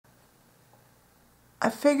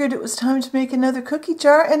figured it was time to make another cookie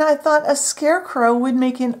jar, and I thought a scarecrow would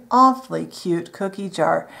make an awfully cute cookie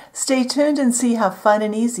jar. Stay tuned and see how fun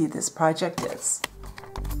and easy this project is.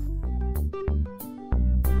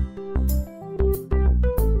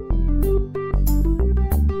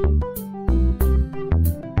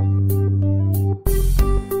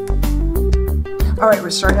 All right,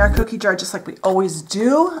 we're starting our cookie jar just like we always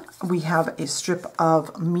do. We have a strip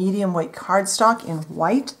of medium weight cardstock in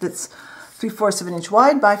white that's 3/4 of an inch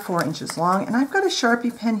wide by 4 inches long. And I've got a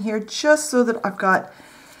Sharpie pen here just so that I've got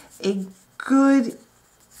a good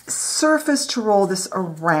surface to roll this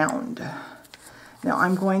around. Now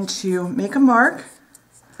I'm going to make a mark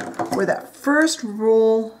where that first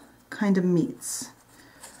roll kind of meets.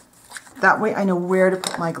 That way I know where to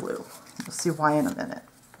put my glue. We'll see why in a minute.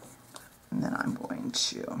 And then I'm going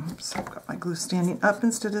to, oops, I've got my glue standing up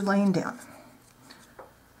instead of laying down.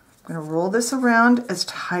 I'm going to roll this around as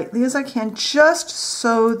tightly as I can, just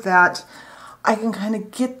so that I can kind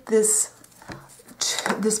of get this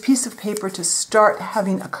piece of paper to start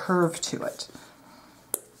having a curve to it.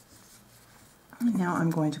 And now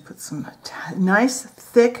I'm going to put some nice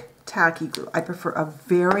thick tacky glue. I prefer a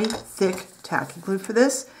very thick tacky glue for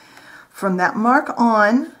this. From that mark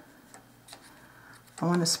on, I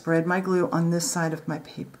want to spread my glue on this side of my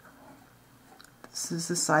paper. This is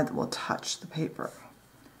the side that will touch the paper.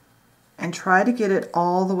 And try to get it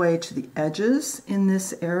all the way to the edges in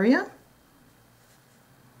this area.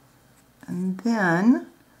 And then,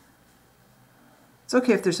 it's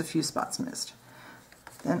okay if there's a few spots missed.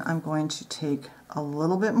 Then I'm going to take a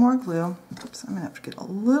little bit more glue. Oops, I'm going to have to get a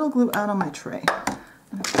little glue out on my tray.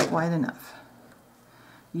 Not quite enough.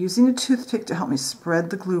 Using a toothpick to help me spread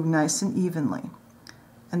the glue nice and evenly.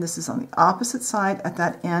 And this is on the opposite side at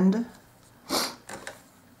that end.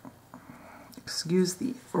 Excuse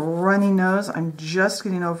the runny nose. I'm just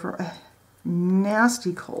getting over a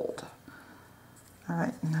nasty cold. All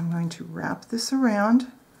right, and I'm going to wrap this around,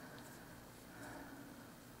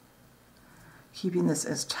 keeping this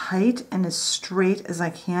as tight and as straight as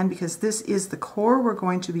I can because this is the core we're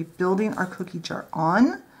going to be building our cookie jar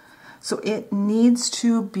on. So it needs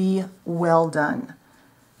to be well done.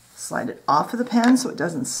 Slide it off of the pen so it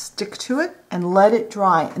doesn't stick to it and let it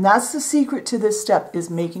dry. And that's the secret to this step,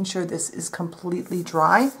 is making sure this is completely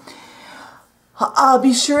dry.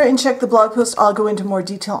 Be sure and check the blog post. I'll go into more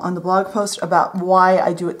detail on the blog post about why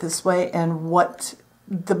I do it this way and what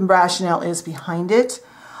the rationale is behind it.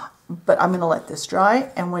 But I'm going to let this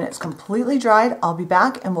dry, and when it's completely dried, I'll be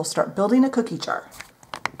back and we'll start building a cookie jar.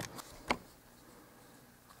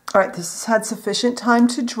 All right, this has had sufficient time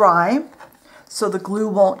to dry, so the glue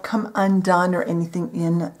won't come undone or anything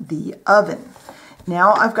in the oven.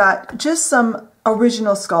 Now I've got just some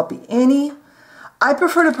original Sculpey. I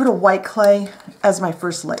prefer to put a white clay as my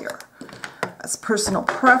first layer. That's personal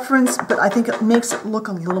preference, but I think it makes it look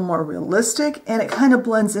a little more realistic and it kind of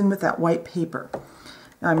blends in with that white paper.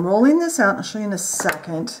 Now I'm rolling this out, I'll show you in a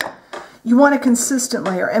second. You want a consistent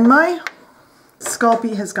layer, and my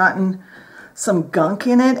Sculpey has gotten some gunk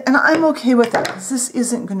in it, and I'm okay with that because this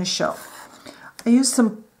isn't going to show. I used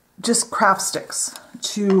some just craft sticks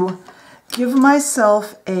to give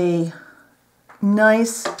myself a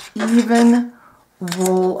nice even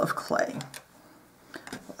roll of clay.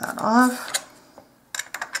 Pull that off.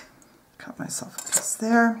 Cut myself a piece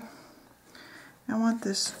there. I want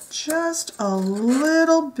this just a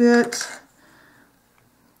little bit,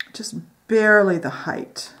 just barely the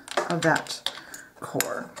height of that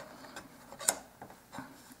core.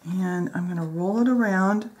 And I'm going to roll it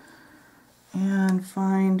around and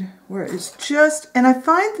find where it's just, and I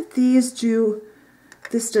find that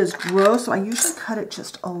this does grow, so I usually cut it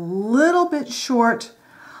just a little bit short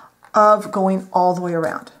of going all the way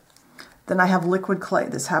around. Then I have liquid clay.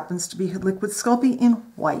 This happens to be liquid Sculpey in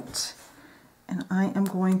white. And I am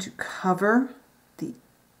going to cover the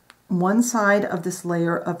one side of this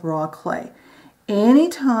layer of raw clay.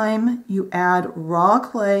 Anytime you add raw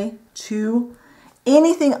clay to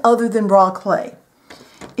anything other than raw clay,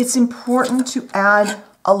 it's important to add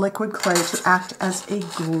a liquid clay to act as a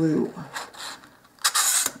glue.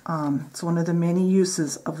 It's one of the many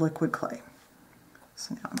uses of liquid clay.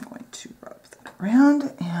 So now I'm going to rub that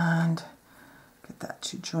around and get that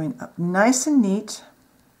to join up nice and neat.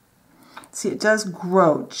 See, it does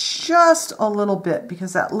grow just a little bit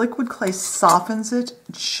because that liquid clay softens it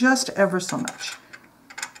just ever so much.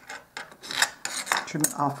 Trim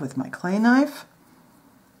it off with my clay knife.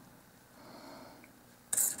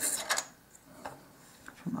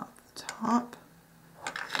 Trim off the top.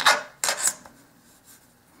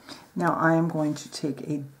 Now I am going to take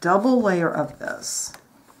a double layer of this.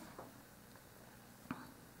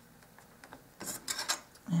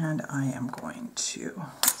 And I am going to,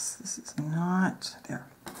 this is not there.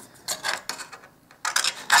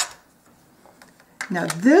 Now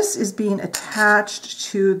this is being attached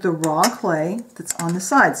to the raw clay that's on the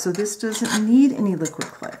side, so this doesn't need any liquid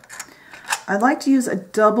clay. I like to use a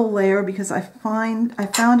double layer because I found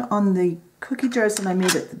on the cookie jars that I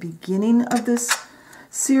made at the beginning of this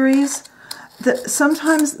series that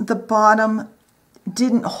sometimes the bottom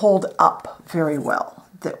didn't hold up very well.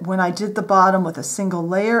 That when I did the bottom with a single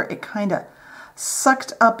layer, it kind of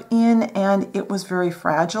sucked up in and it was very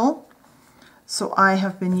fragile. So I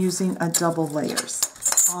have been using a double layers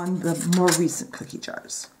on the more recent cookie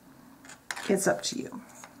jars. It's up to you.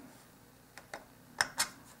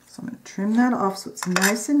 So I'm going to trim that off so it's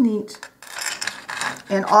nice and neat.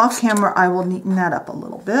 And off camera, I will neaten that up a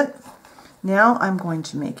little bit. Now I'm going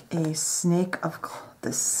to make a snake of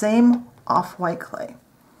the same off-white clay.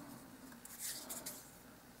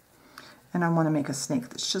 And I want to make a snake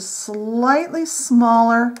that's just slightly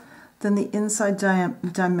smaller than the inside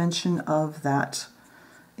dimension of that,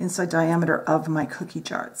 inside diameter of my cookie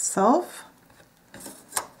jar itself.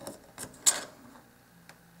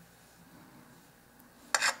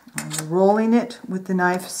 I'm rolling it with the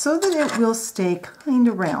knife so that it will stay kind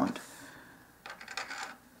of round.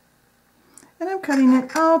 And I'm cutting it,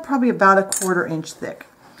 probably about a 1/4 inch thick.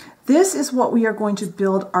 This is what we are going to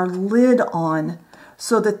build our lid on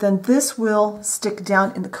so that then this will stick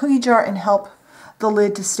down in the cookie jar and help the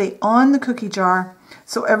lid to stay on the cookie jar.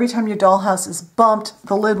 So every time your dollhouse is bumped,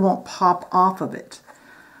 the lid won't pop off of it.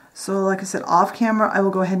 So like I said, off camera, I will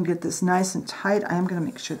go ahead and get this nice and tight. I am going to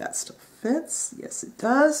make sure that still fits. Yes, it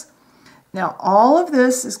does. Now all of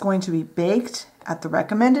this is going to be baked at the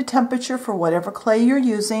recommended temperature for whatever clay you're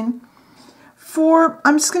using.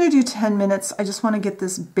 I'm just going to do 10 minutes. I just want to get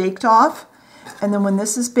this baked off. And then when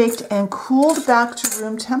this is baked and cooled back to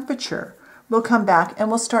room temperature, we'll come back and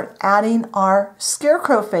we'll start adding our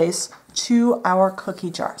scarecrow face to our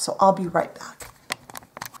cookie jar. So I'll be right back.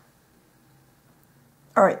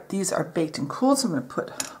 All right, these are baked and cooled, so I'm going to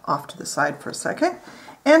put off to the side for a second.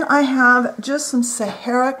 And I have just some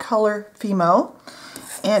Sahara color Fimo,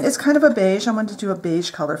 and it's kind of a beige. I wanted to do a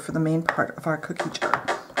beige color for the main part of our cookie jar.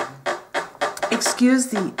 Excuse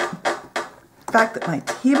the fact that my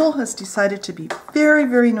table has decided to be very,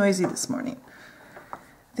 very noisy this morning. I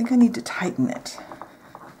think I need to tighten it.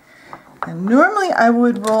 And normally I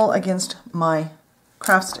would roll against my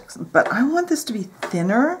craft sticks, but I want this to be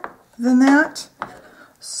thinner than that.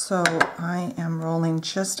 So I am rolling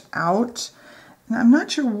just out. And I'm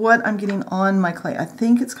not sure what I'm getting on my clay. I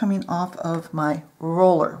think it's coming off of my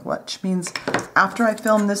roller, which means after I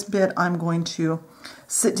film this bit, I'm going to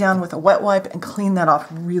sit down with a wet wipe and clean that off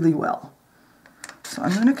really well. So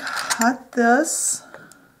I'm going to cut this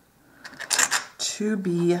to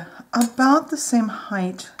be about the same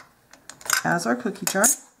height as our cookie jar.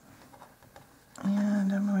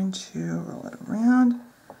 And I'm going to roll it around,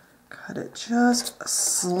 cut it just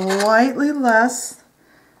slightly less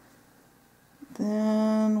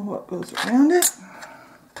than what goes around it.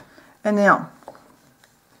 And now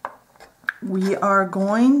we are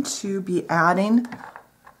going to be adding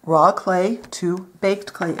raw clay to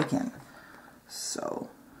baked clay again. So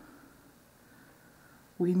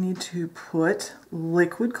we need to put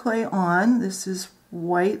liquid clay on. This is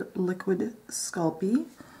white liquid Sculpey.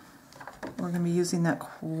 We're going to be using that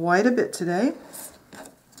quite a bit today.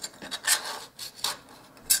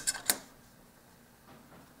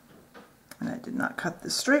 And I did not cut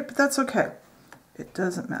this straight, but that's okay. It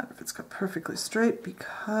doesn't matter if it's cut perfectly straight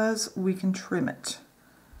because we can trim it.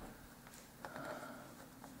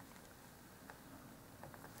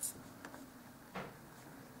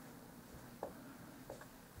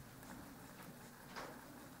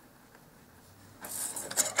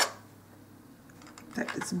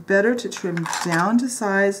 It's better to trim down to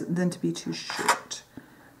size than to be too short.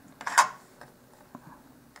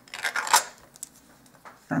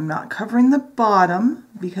 I'm not covering the bottom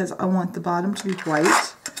because I want the bottom to be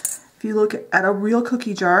white. If you look at a real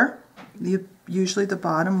cookie jar, usually the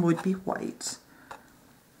bottom would be white.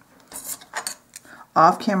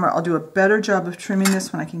 Off camera, I'll do a better job of trimming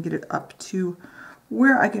this when I can get it up to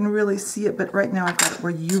where I can really see it, but right now I've got it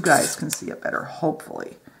where you guys can see it better,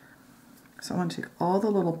 hopefully. So I want to take all the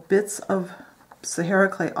little bits of Sahara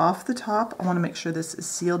clay off the top. I want to make sure this is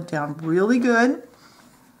sealed down really good.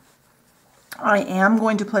 I am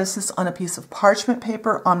going to place this on a piece of parchment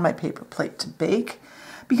paper on my paper plate to bake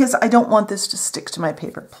because I don't want this to stick to my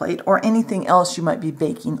paper plate or anything else you might be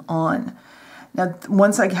baking on. Now,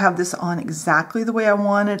 once I have this on exactly the way I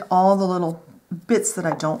want it, all the little bits that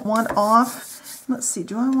I don't want off, let's see,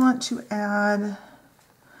 do I want to add...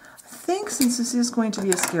 I think since this is going to be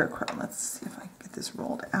a scarecrow, let's see if I can get this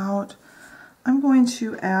rolled out. I'm going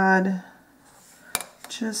to add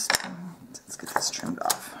just, let's get this trimmed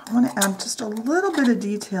off. I want to add just a little bit of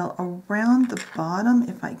detail around the bottom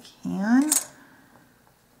if I can.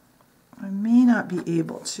 I may not be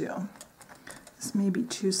able to. This may be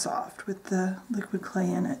too soft with the liquid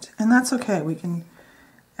clay in it. And that's okay, we can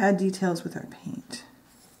add details with our paint.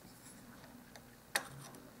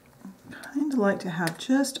 I kind of like to have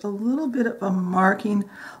just a little bit of a marking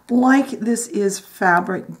like this is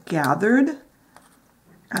fabric gathered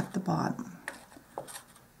at the bottom.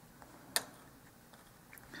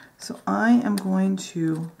 So I am going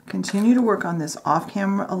to continue to work on this off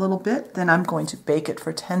camera a little bit, then I'm going to bake it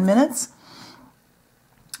for 10 minutes.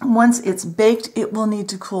 Once it's baked, it will need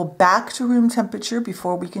to cool back to room temperature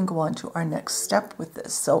before we can go on to our next step with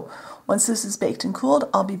this. So once this is baked and cooled,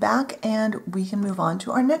 I'll be back and we can move on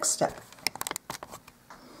to our next step.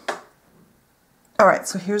 All right,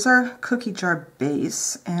 so here's our cookie jar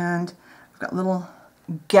base, and I've got little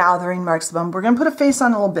gathering marks of them. We're going to put a face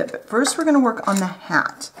on a little bit, but first we're going to work on the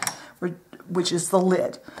hat, which is the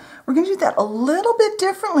lid. We're going to do that a little bit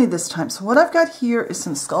differently this time. So what I've got here is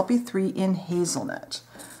some Sculpey 3 in hazelnut.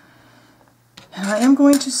 And I am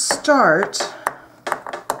going to start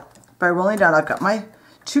by rolling down. I've got my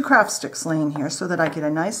 2 craft sticks laying here so that I get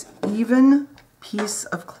a nice even piece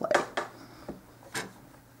of clay.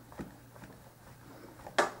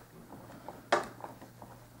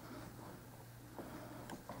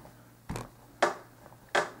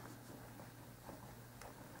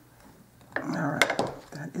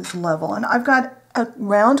 Level, and I've got a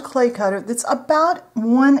round clay cutter that's about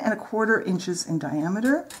 1 1/4 inches in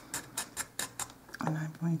diameter, and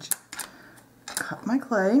I'm going to cut my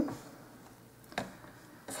clay,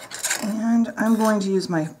 and I'm going to use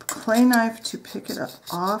my clay knife to pick it up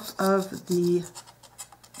off of the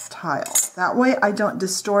tile. That way I don't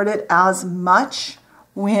distort it as much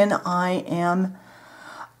when I am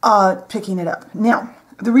picking it up. Now,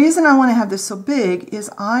 the reason I want to have this so big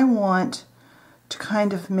is I want to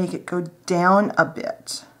kind of make it go down a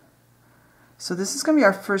bit. So this is going to be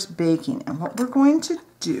our first baking, and what we're going to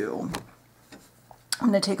do, I'm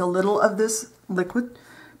going to take a little of this liquid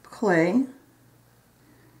clay,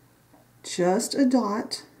 just a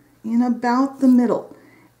dot in about the middle,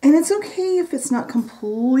 and it's okay if it's not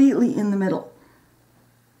completely in the middle.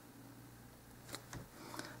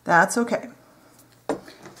 That's okay.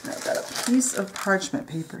 I've got a piece of parchment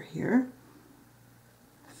paper here.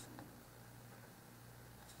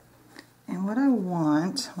 And what I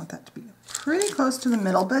want that to be pretty close to the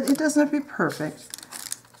middle, but it doesn't have to be perfect.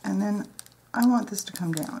 And then I want this to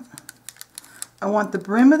come down. I want the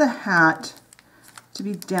brim of the hat to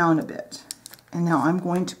be down a bit. And now I'm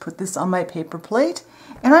going to put this on my paper plate,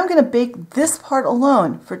 and I'm going to bake this part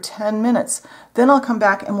alone for 10 minutes. Then I'll come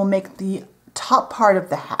back and we'll make the top part of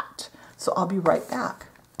the hat. So I'll be right back.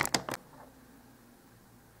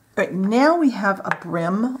 All right, now we have a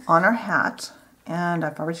brim on our hat, and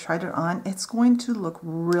I've already tried it on. It's going to look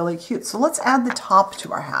really cute. So let's add the top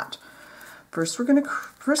to our hat. First,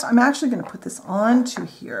 I'm actually going to put this onto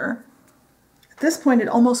here. At this point, it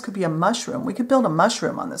almost could be a mushroom. We could build a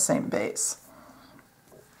mushroom on the same base.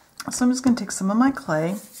 So I'm just going to take some of my clay,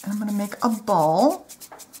 and I'm going to make a ball.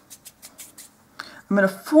 I'm going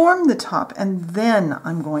to form the top, and then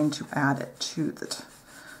I'm going to add it to the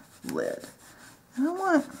lid. And I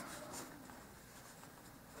want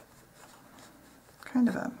kind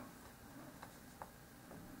of a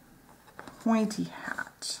pointy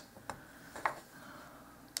hat.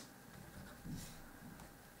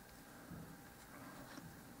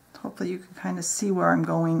 Hopefully you can kind of see where I'm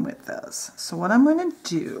going with this. So what I'm going to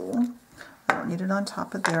do, I don't need it on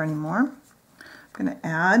top of there anymore. I'm going to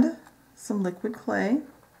add some liquid clay.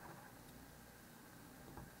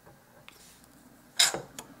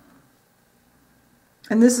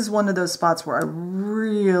 And this is one of those spots where I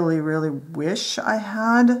really, really wish I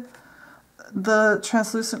had the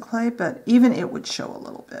translucent clay, but even it would show a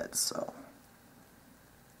little bit, so.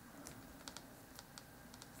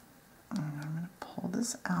 And I'm going to pull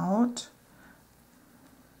this out.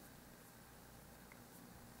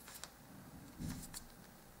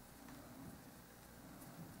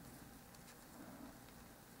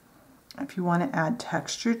 If you want to add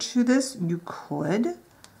texture to this, you could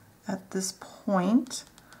at this point,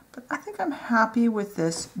 but I think I'm happy with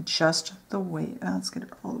this just the way, let's get it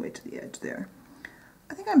all the way to the edge there.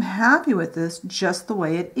 I think I'm happy with this just the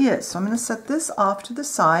way it is. So I'm going to set this off to the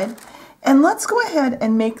side, and let's go ahead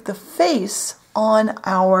and make the face on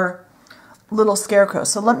our little scarecrow.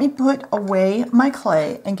 So let me put away my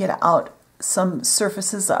clay and get out some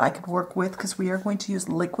surfaces that I could work with because we are going to use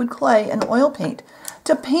liquid clay and oil paint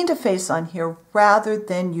to paint a face on here rather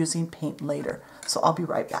than using paint later. So I'll be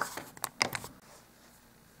right back.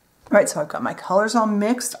 All right, so I've got my colors all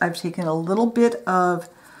mixed. I've taken a little bit of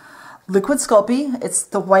liquid Sculpey. It's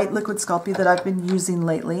the white liquid Sculpey that I've been using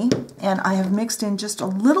lately. And I have mixed in just a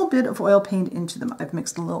little bit of oil paint into them. I've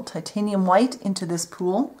mixed a little titanium white into this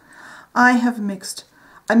pool. I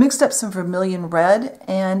mixed up some vermilion red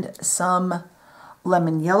and some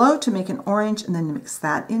lemon yellow to make an orange, and then mix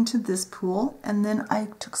that into this pool. And then I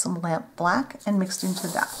took some lamp black and mixed into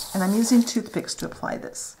that. And I'm using toothpicks to apply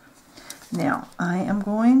this. Now I am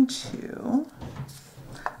going to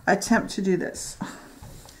attempt to do this.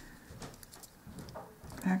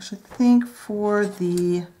 I actually think for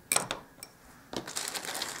the,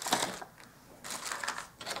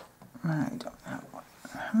 I don't know.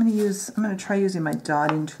 I'm going to try using my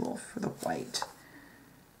dotting tool for the white.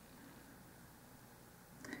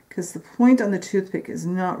 Because the point on the toothpick is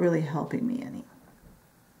not really helping me any.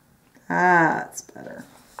 That's better.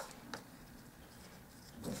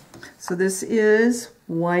 So this is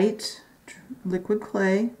white liquid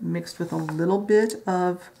clay mixed with a little bit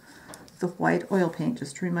of the white oil paint,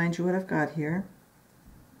 just to remind you what I've got here.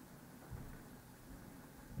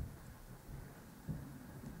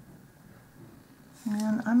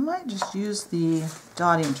 And I might just use the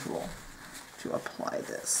dotting tool to apply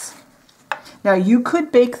this. Now you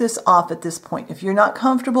could bake this off at this point. If you're not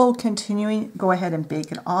comfortable continuing, go ahead and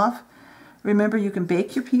bake it off. Remember, you can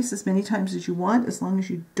bake your piece as many times as you want as long as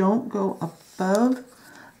you don't go above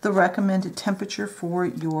the recommended temperature for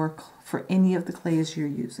any of the clays you're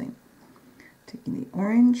using. Taking the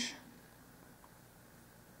orange.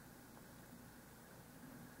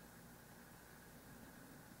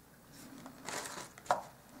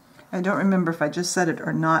 I don't remember if I just said it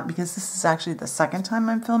or not because this is actually the second time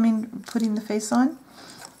I'm putting the face on.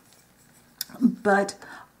 But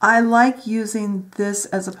I like using this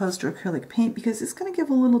as opposed to acrylic paint because it's going to give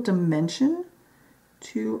a little dimension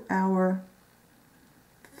to our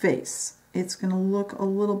face. It's going to look a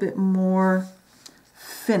little bit more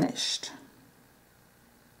finished.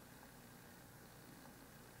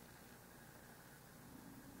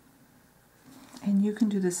 And you can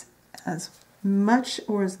do this as much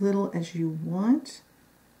or as little as you want.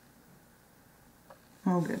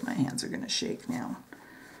 Oh good, my hands are going to shake now.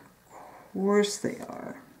 Of course they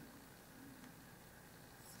are.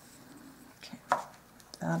 Okay,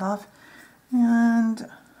 that off. And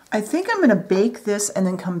I think I'm going to bake this and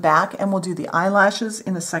then come back and we'll do the eyelashes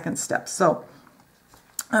in the second step. So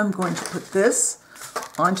I'm going to put this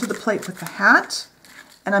onto the plate with the hat.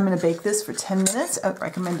 And I'm going to bake this for 10 minutes at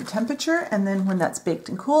recommended temperature. And then when that's baked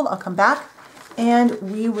and cooled, I'll come back and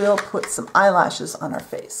we will put some eyelashes on our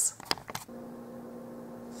face.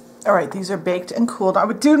 All right, these are baked and cooled. I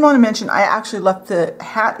did want to mention I actually left the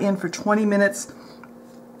hat in for 20 minutes.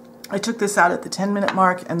 I took this out at the 10-minute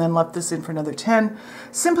mark and then left this in for another 10,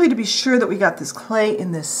 simply to be sure that we got this clay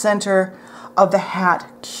in the center of the hat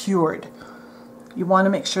cured. You want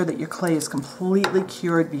to make sure that your clay is completely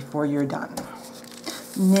cured before you're done.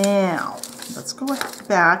 Now, let's go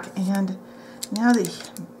back, and now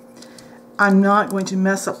that I'm not going to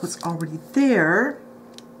mess up what's already there,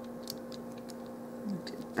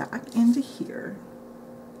 back into here.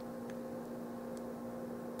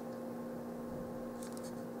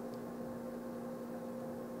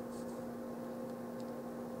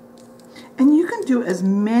 And you can do as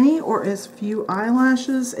many or as few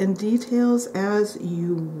eyelashes and details as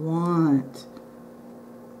you want.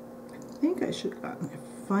 I think I should have gotten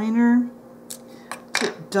a finer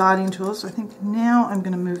dotting tool, so I think now I'm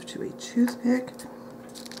going to move to a toothpick.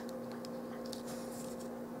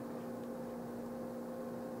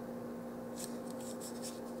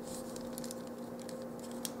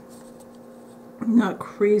 I'm not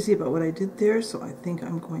crazy about what I did there, so I think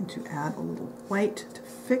I'm going to add a little white to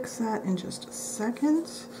fix that in just a second.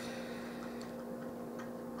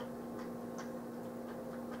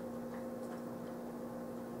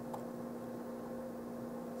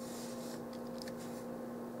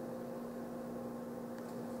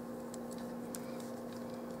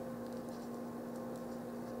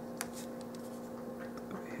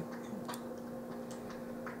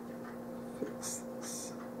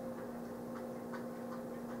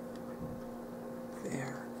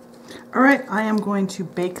 All right, I am going to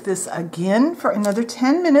bake this again for another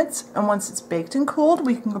 10 minutes, and once it's baked and cooled,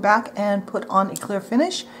 we can go back and put on a clear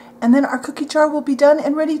finish, and then our cookie jar will be done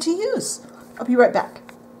and ready to use. I'll be right back.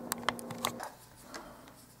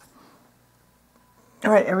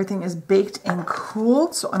 All right, everything is baked and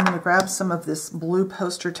cooled, so I'm going to grab some of this blue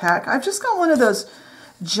poster tack. I've just got one of those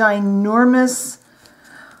ginormous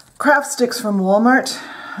craft sticks from Walmart.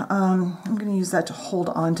 I'm going to use that to hold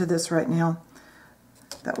on to this right now.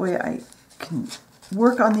 That way I can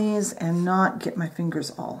work on these and not get my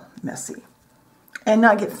fingers all messy and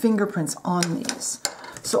not get fingerprints on these.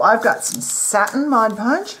 So I've got some satin Mod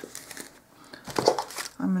Podge.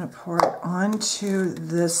 I'm going to pour it onto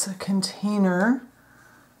this container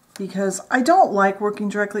because I don't like working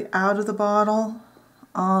directly out of the bottle.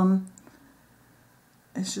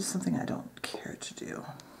 It's just something I don't care to do.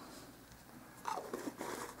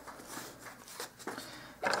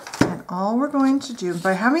 And all we're going to do,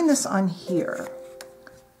 by having this on here,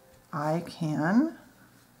 I can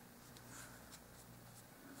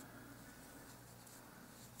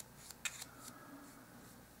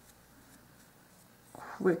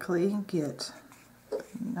quickly get a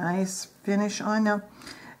nice finish on. Now,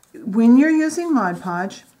 when you're using Mod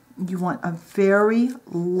Podge, you want a very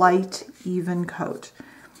light, even coat.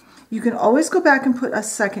 You can always go back and put a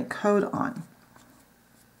second coat on.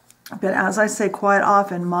 But as I say quite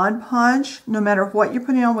often, Mod Podge, no matter what you're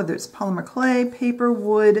putting on, whether it's polymer clay, paper,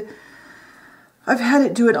 wood, I've had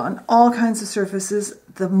it do it on all kinds of surfaces.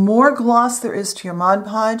 The more gloss there is to your Mod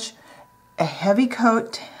Podge, a heavy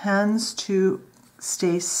coat tends to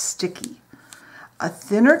stay sticky. A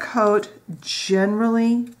thinner coat,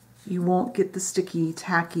 generally, you won't get the sticky,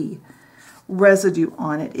 tacky residue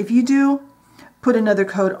on it. If you do, put another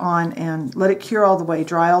coat on and let it cure all the way,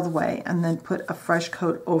 dry all the way, and then put a fresh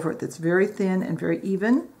coat over it that's very thin and very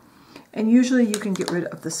even. And usually you can get rid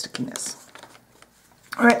of the stickiness.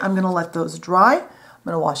 All right, I'm going to let those dry. I'm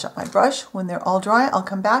going to wash up my brush. When they're all dry, I'll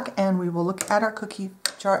come back and we will look at our cookie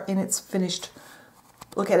jar in its finished,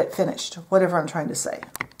 look at it finished, whatever I'm trying to say.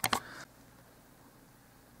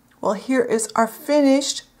 Well, here is our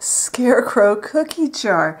finished Scarecrow cookie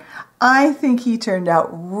jar. I think he turned out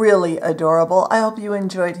really adorable. I hope you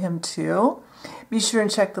enjoyed him too. Be sure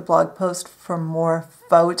and check the blog post for more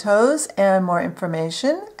photos and more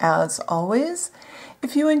information. As always,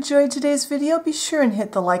 if you enjoyed today's video, be sure and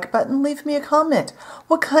hit the like button. Leave me a comment.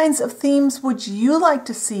 What kinds of themes would you like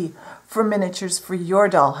to see for miniatures for your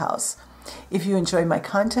dollhouse? If you enjoy my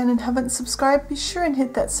content and haven't subscribed, be sure and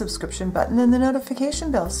hit that subscription button and the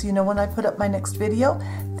notification bell so you know when I put up my next video.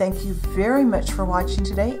 Thank you very much for watching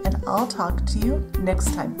today, and I'll talk to you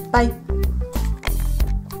next time. Bye!